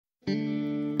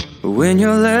when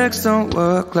your legs don't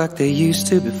work like they used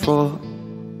to before,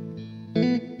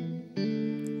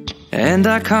 and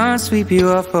I can't sweep you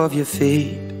off of your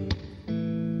feet.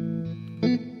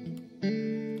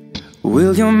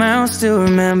 Will your mouth still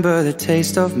remember the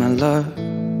taste of my love?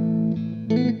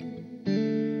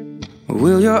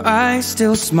 Will your eyes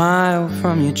still smile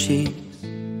from your cheeks?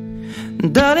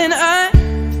 Darling, I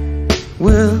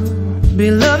will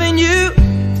be loving you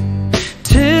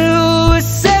till we're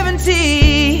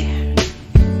 70.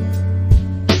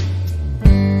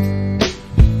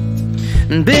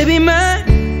 And baby, my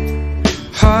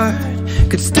heart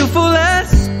could still fall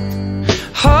as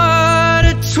hard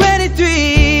at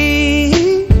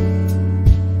 23.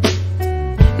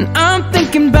 And I'm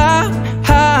thinking about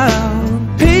how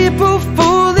people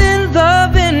fall in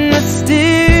love in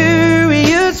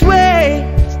mysterious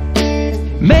ways.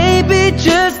 Maybe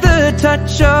just the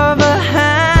touch of a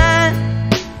hand.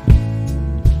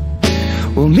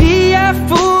 Well, me, I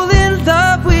fall in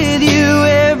love with you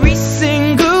every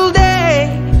single day,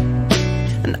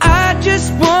 and I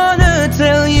just wanna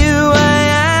tell you I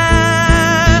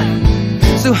am.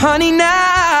 So honey,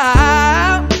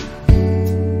 now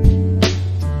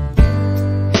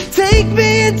take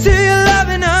me into your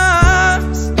loving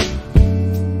arms.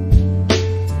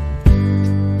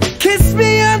 Kiss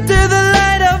me under the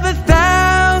light of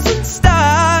 1,000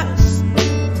 stars.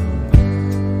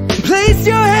 Place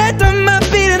your head on my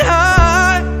beating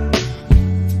heart.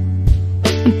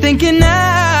 I'm thinking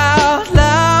out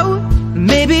loud,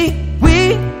 maybe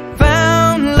we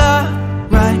found love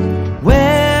right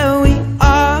where we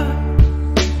are.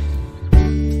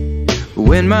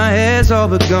 When my hair's all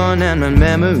but gone and my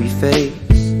memory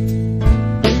fades,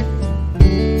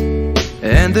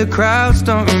 and the crowds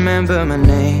don't remember my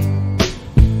name,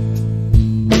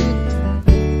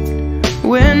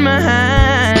 when my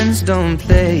hands don't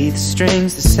play the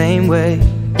strings the same way,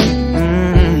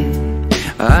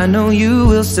 I know you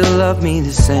will still love me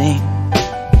the same.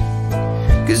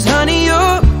 'Cause honey,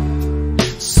 your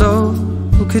soul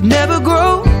could never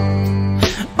grow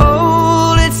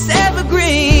old, it's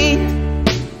evergreen.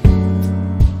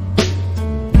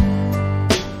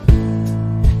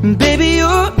 And baby,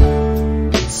 your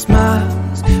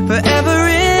smile's forever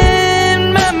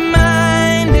in my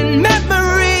mind and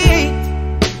memory.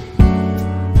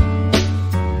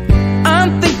 I'm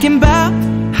thinking about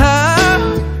how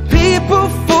people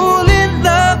fall in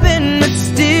love in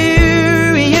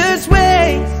mysterious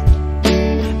ways,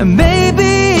 and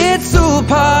maybe it's all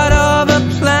part of a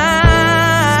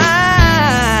plan.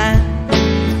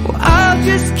 Well, I'll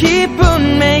just keep on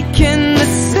making the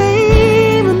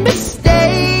same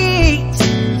mistakes,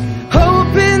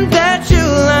 hoping that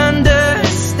you'll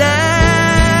understand.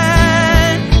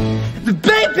 But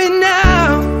baby, now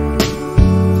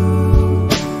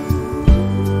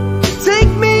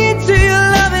take me into your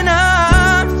loving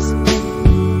arms.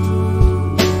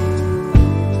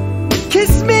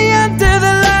 Kiss me under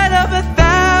the light of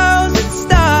 1,000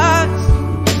 stars.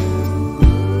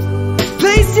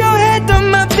 Place your head on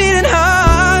my beating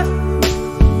heart.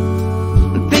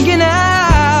 I'm thinking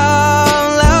out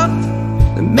loud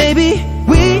that maybe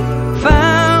we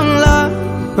found love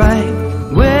right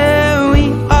where we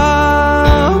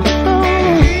are.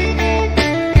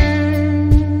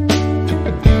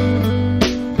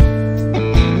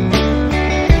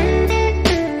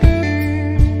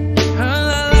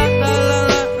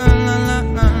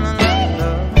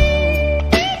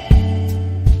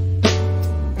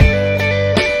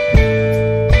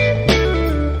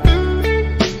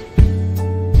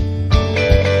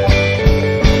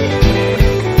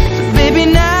 Baby,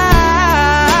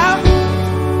 now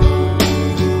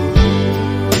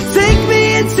take me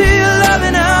into your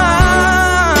loving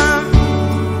arms.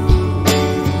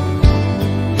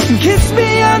 Kiss me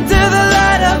under the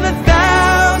light of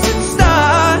 1,000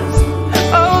 stars.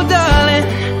 Oh darling,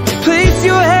 place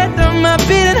your head on my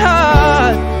beating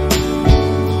heart.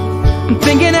 I'm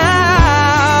thinking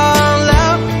out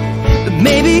loud that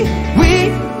maybe we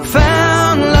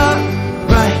found love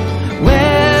right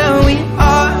where we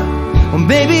are. Well,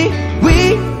 maybe we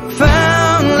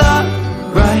found love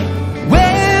right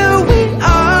where we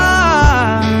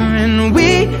are, and we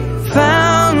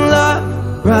found love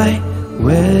right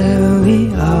where we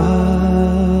are.